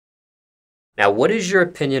Now, what is your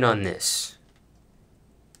opinion on this?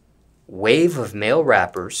 Wave of male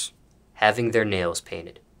rappers having their nails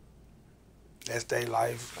painted. That's their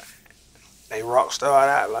life. They rock star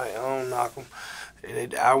out. Like, I don't knock them.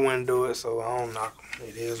 I wouldn't do it, so I don't knock them.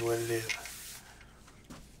 It is what it is.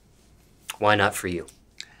 Why not for you?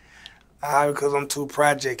 Because I'm too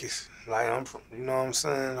projectish. Like, you know what I'm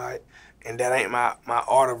saying? Like, and that ain't my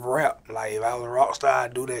art of rap. Like, if I was a rock star,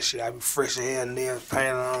 I'd do that shit. I'd be fresh as hell, nails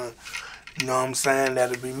painted on. You know what I'm saying?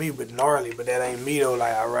 That'd be me, but gnarly. But that ain't me, though.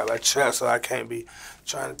 Like, I rap like trap, so I can't be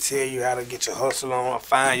trying to tell you how to get your hustle on,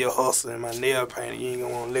 find your hustle in my nail painting. You ain't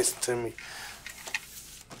gonna want to listen to me.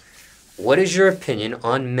 What is your opinion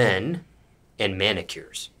on men and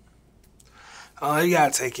manicures? Oh, you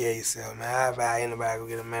gotta take care of yourself, man. I advise anybody go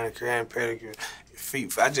get a manicure and pedicure.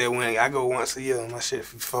 Feet, I go once a year. My shit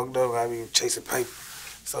fucked up. I be chasing paper.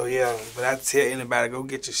 So yeah, but I tell anybody go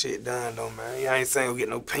get your shit done though, man. I ain't saying go get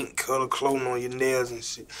no pink color clothing on your nails and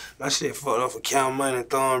shit. My shit fucked up for count money and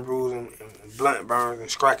thumb bruising and blunt burns and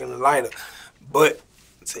striking the lighter. But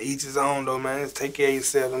to each his own though, man. Just take care of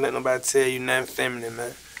yourself. Don't let nobody tell you nothing feminine,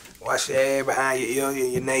 man. Wash your ass behind your ear,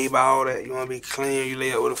 your neighbor, all that. You wanna be clean, you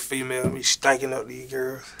lay up with a female, be stinking up these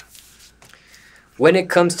girls. When it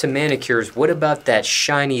comes to manicures, what about that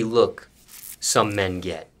shiny look some men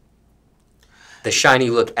get? The shiny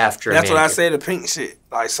look after a manicure. That's what I say, the pink shit.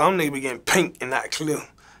 Like, some niggas be getting pink and not clear. I'm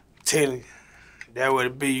telling you. That what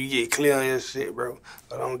it be. You get clear on your shit, bro.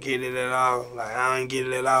 I don't get it at all. Like, I don't get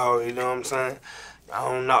it at all, you know what I'm saying? I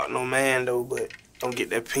don't knock no man, though, but don't get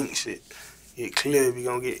that pink shit. Get clear if you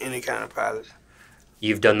gonna get any kind of polish.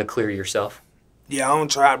 You've done the clear yourself? Yeah, I don't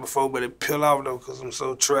try it before, but it peel off, though, because I'm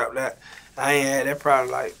so trapped that I ain't had that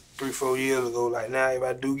probably like 3-4 years ago. Like, now, if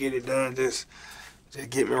I do get it done, just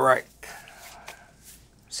get me right.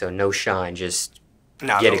 So no shine, just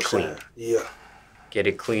get it clean. Yeah. Get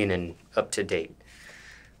it clean and up to date.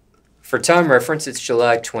 For time reference, it's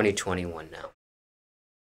July 2021 now.